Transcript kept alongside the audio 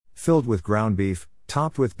Filled with ground beef,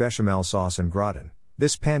 topped with bechamel sauce and gratin,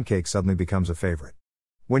 this pancake suddenly becomes a favorite.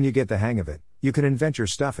 When you get the hang of it, you can invent your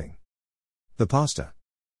stuffing. The pasta.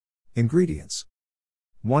 Ingredients: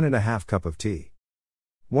 1½ cup of tea,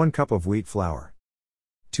 1 cup of wheat flour,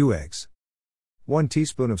 2 eggs, 1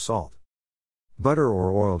 teaspoon of salt, butter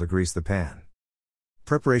or oil to grease the pan.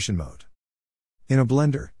 Preparation mode: in a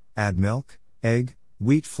blender, add milk, egg,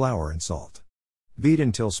 wheat flour and salt. Beat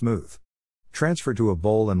until smooth. Transfer to a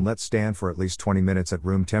bowl and let stand for at least 20 minutes at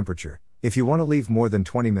room temperature. If you want to leave more than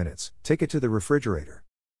 20 minutes, take it to the refrigerator.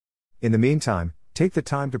 In the meantime, take the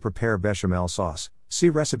time to prepare bechamel sauce, see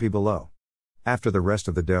recipe below. After the rest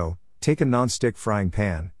of the dough, take a non-stick frying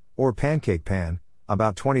pan, or pancake pan,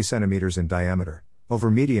 about 20 centimeters in diameter,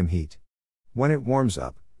 over medium heat. When it warms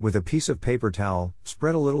up, with a piece of paper towel,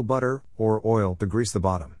 spread a little butter, or oil to grease the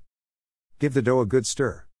bottom. Give the dough a good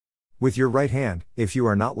stir. With your right hand, if you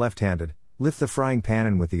are not left-handed, lift the frying pan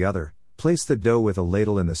and with the other, place the dough with a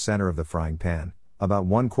ladle in the center of the frying pan, about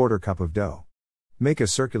 1/4 cup of dough. Make a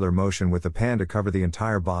circular motion with the pan to cover the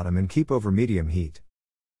entire bottom and keep over medium heat.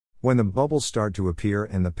 When the bubbles start to appear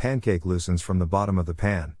and the pancake loosens from the bottom of the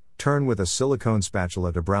pan, turn with a silicone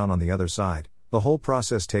spatula to brown on the other side. The whole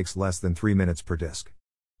process takes less than 3 minutes per disc.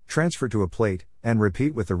 Transfer to a plate, and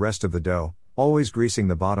repeat with the rest of the dough, always greasing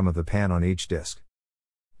the bottom of the pan on each disc.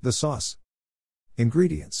 The sauce.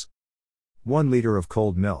 Ingredients: 1 liter of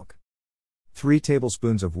cold milk, 3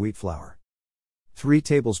 tablespoons of wheat flour, 3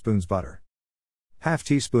 tablespoons butter, ½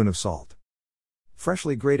 teaspoon of salt,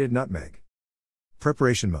 freshly grated nutmeg.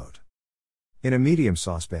 Preparation mode: in a medium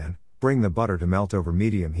saucepan, bring the butter to melt over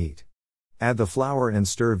medium heat. Add the flour and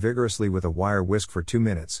stir vigorously with a wire whisk for 2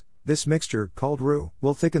 minutes. This mixture, called roux,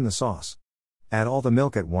 will thicken the sauce. Add all the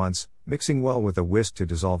milk at once, mixing well with a whisk to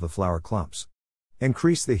dissolve the flour clumps.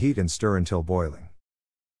 Increase the heat and stir until boiling.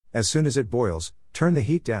 As soon as it boils, turn the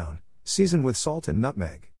heat down, season with salt and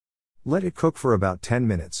nutmeg. Let it cook for about 10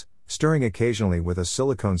 minutes, stirring occasionally with a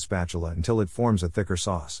silicone spatula until it forms a thicker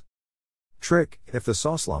sauce. Trick: if the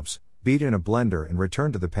sauce lumps, beat in a blender and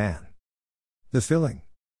return to the pan. The filling.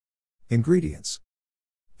 Ingredients: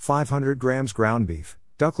 500 grams ground beef,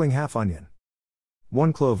 duckling, half onion,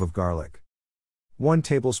 1 clove of garlic, 1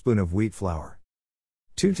 tablespoon of wheat flour,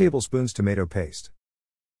 2 tablespoons tomato paste,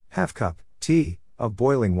 ½ cup, tea, of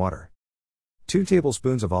boiling water, 2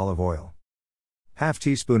 tablespoons of olive oil, ½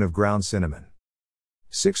 teaspoon of ground cinnamon,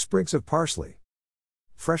 6 sprigs of parsley,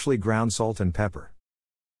 freshly ground salt and pepper.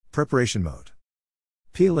 Preparation mode: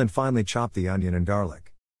 peel and finely chop the onion and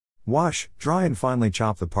garlic. Wash, dry and finely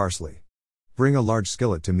chop the parsley. Bring a large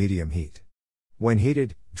skillet to medium heat. When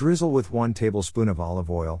heated, drizzle with 1 tablespoon of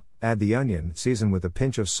olive oil, add the onion, season with a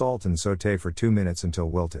pinch of salt and sauté for 2 minutes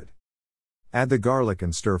until wilted. Add the garlic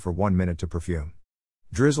and stir for 1 minute to perfume.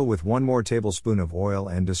 Drizzle with 1 more tablespoon of oil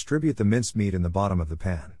and distribute the minced meat in the bottom of the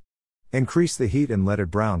pan. Increase the heat and let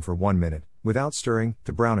it brown for 1 minute, without stirring,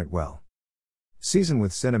 to brown it well. Season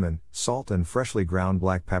with cinnamon, salt and freshly ground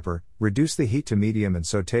black pepper. Reduce the heat to medium and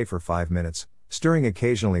sauté for 5 minutes, stirring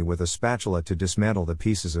occasionally with a spatula to dismantle the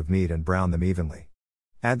pieces of meat and brown them evenly.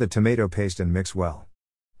 Add the tomato paste and mix well.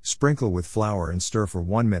 Sprinkle with flour and stir for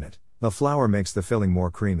 1 minute. The flour makes the filling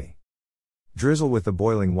more creamy. Drizzle with the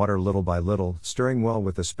boiling water little by little, stirring well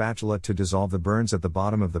with the spatula to dissolve the burns at the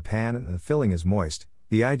bottom of the pan and the filling is moist.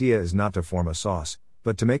 The idea is not to form a sauce,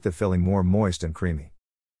 but to make the filling more moist and creamy.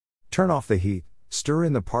 Turn off the heat, stir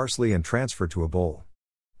in the parsley and transfer to a bowl.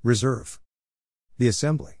 Reserve. The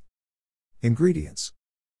assembly. Ingredients: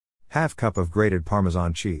 ½ cup of grated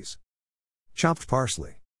Parmesan cheese, chopped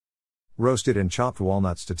parsley, roasted and chopped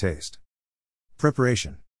walnuts to taste.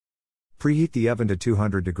 Preparation: preheat the oven to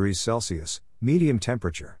 200 degrees Celsius, medium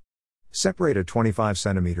temperature. Separate a 25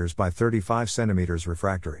 cm by 35 cm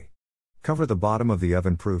refractory. Cover the bottom of the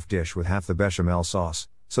oven-proof dish with half the bechamel sauce,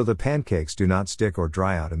 so the pancakes do not stick or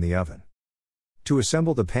dry out in the oven. To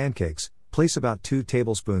assemble the pancakes, place about 2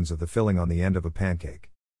 tablespoons of the filling on the end of a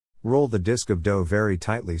pancake. Roll the disc of dough very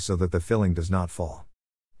tightly so that the filling does not fall.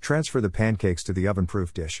 Transfer the pancakes to the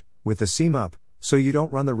oven-proof dish, with the seam up, so you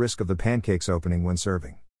don't run the risk of the pancakes opening when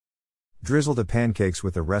serving. Drizzle the pancakes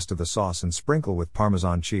with the rest of the sauce and sprinkle with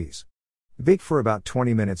Parmesan cheese. Bake for about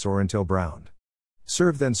 20 minutes or until browned.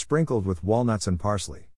 Serve then sprinkled with walnuts and parsley.